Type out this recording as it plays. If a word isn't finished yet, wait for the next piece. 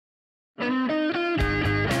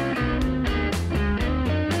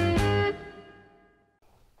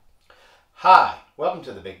Hi, welcome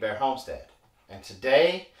to the Big Bear Homestead. And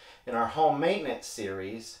today in our home maintenance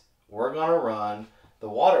series, we're going to run the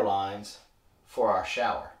water lines for our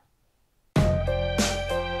shower.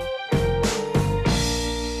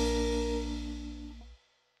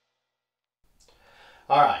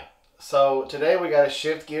 Alright, so today we got to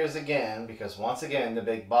shift gears again because once again the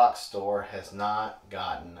big box store has not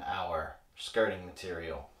gotten our skirting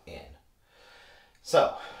material in.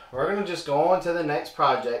 So we're going to just go on to the next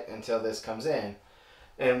project until this comes in,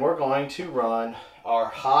 and we're going to run our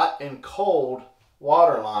hot and cold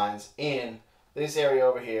water lines in this area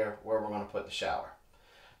over here where we're going to put the shower.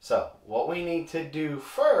 So what we need to do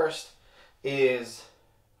first is,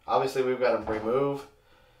 obviously we've got to remove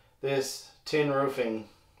this tin roofing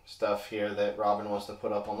stuff here that Robin wants to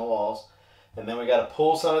put up on the walls, and then we got to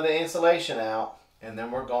pull some of the insulation out, and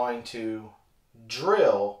then we're going to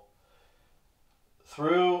drill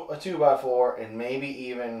through a 2x4 and maybe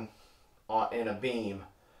even in a beam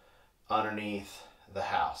underneath the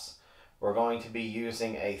house. We're going to be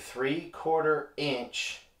using a 3/4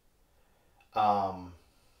 inch auger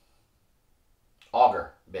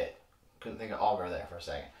bit. Couldn't think of auger there for a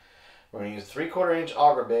second. We're going to use a 3/4 inch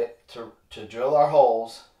auger bit to drill our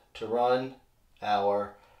holes to run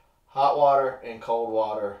our hot water and cold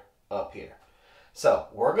water up here. So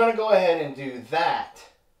we're going to go ahead and do that,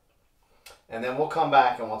 and then we'll come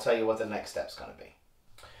back and we'll tell you what the next step's going to be.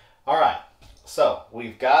 Alright, so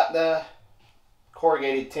we've got the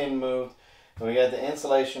corrugated tin moved, and we got the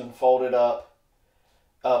insulation folded up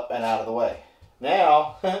and out of the way.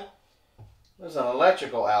 Now, there's an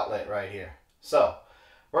electrical outlet right here. So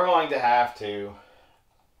we're going to have to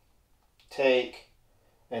take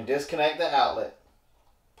and disconnect the outlet,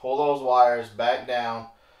 pull those wires back down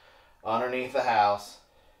underneath the house,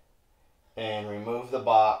 and remove the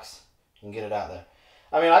box and get it out there.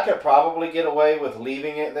 I mean, I could probably get away with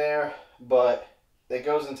leaving it there, but it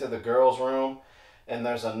goes into the girls' room, and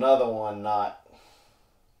there's another one not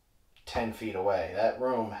 10 feet away. That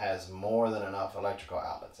room has more than enough electrical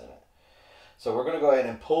outlets in it. So we're going to go ahead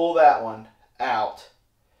and pull that one out,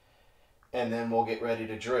 and then we'll get ready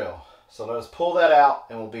to drill. So let's pull that out,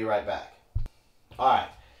 and we'll be right back. Alright,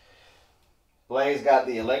 Blaze got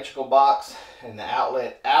the electrical box and the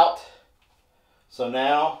outlet out. So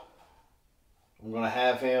now I'm going to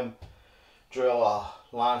have him drill a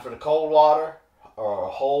line for the cold water, or a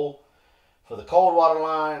hole for the cold water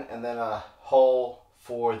line, and then a hole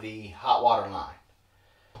for the hot water line.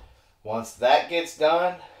 Once that gets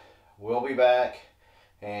done, we'll be back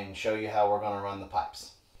and show you how we're going to run the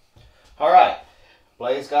pipes. Alright,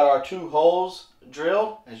 Blaze got our 2 holes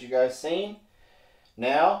drilled, as you guys seen.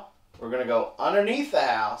 Now we're going to go underneath the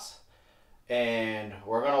house, and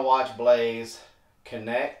we're going to watch Blaze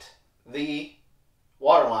connect the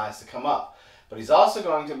water lines to come up. But he's also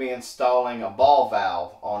going to be installing a ball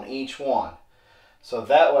valve on each one, so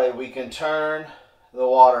that way we can turn the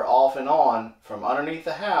water off and on from underneath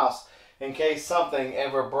the house in case something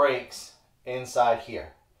ever breaks inside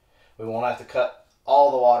here. We won't have to cut all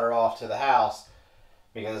the water off to the house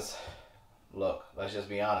because, look, let's just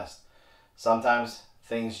be honest, sometimes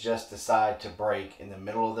things just decide to break in the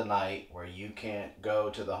middle of the night where you can't go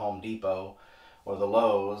to the Home Depot or the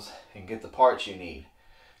Lowe's and get the parts you need.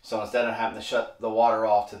 So instead of having to shut the water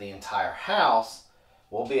off to the entire house,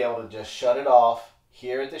 we'll be able to just shut it off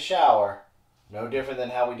here at the shower, no different than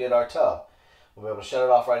how we did our tub. We'll be able to shut it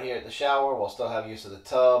off right here at the shower. We'll still have use of the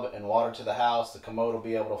tub and water to the house. The commode will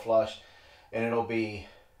be able to flush, and it'll be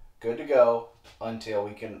good to go until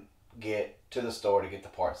we can get to the store to get the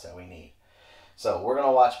parts that we need. So we're going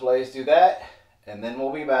to watch Blaze do that, and then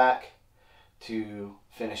we'll be back to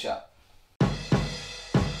finish up.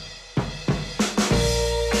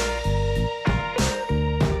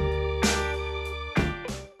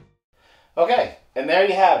 Okay, and there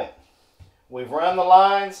you have it. We've run the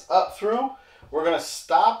lines up through. We're going to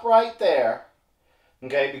stop right there,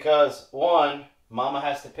 okay, because one, Mama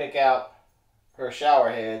has to pick out her shower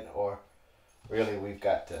head, or really we've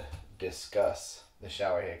got to discuss the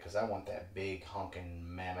shower head because I want that big honking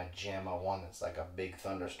mamma jamma one that's like a big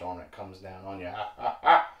thunderstorm that comes down on you.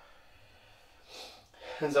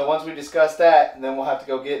 And so once we discuss that, then we'll have to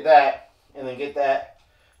go get that, and then get that.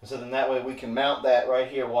 And so then that way we can mount that right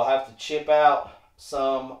here. We'll have to chip out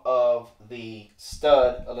some of the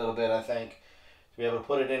stud a little bit, I think, to be able to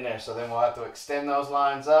put it in there. So then we'll have to extend those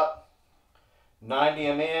lines up, 90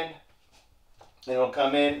 them in, and it'll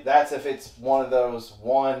come in. That's if it's one of those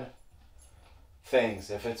one things.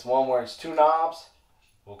 If it's one where it's 2 knobs,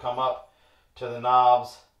 we'll come up to the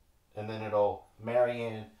knobs, and then it'll marry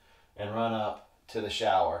in and run up to the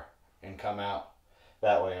shower and come out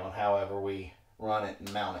that way on however we run it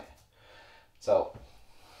and mount it. So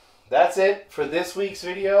that's it for this week's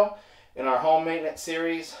video in our home maintenance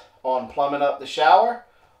series on plumbing up the shower.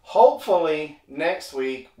 Hopefully next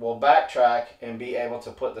week we'll backtrack and be able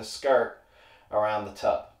to put the skirt around the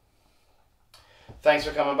tub. Thanks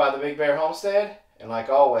for coming by the Big Bear Homestead, and like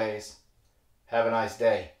always, have a nice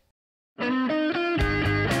day.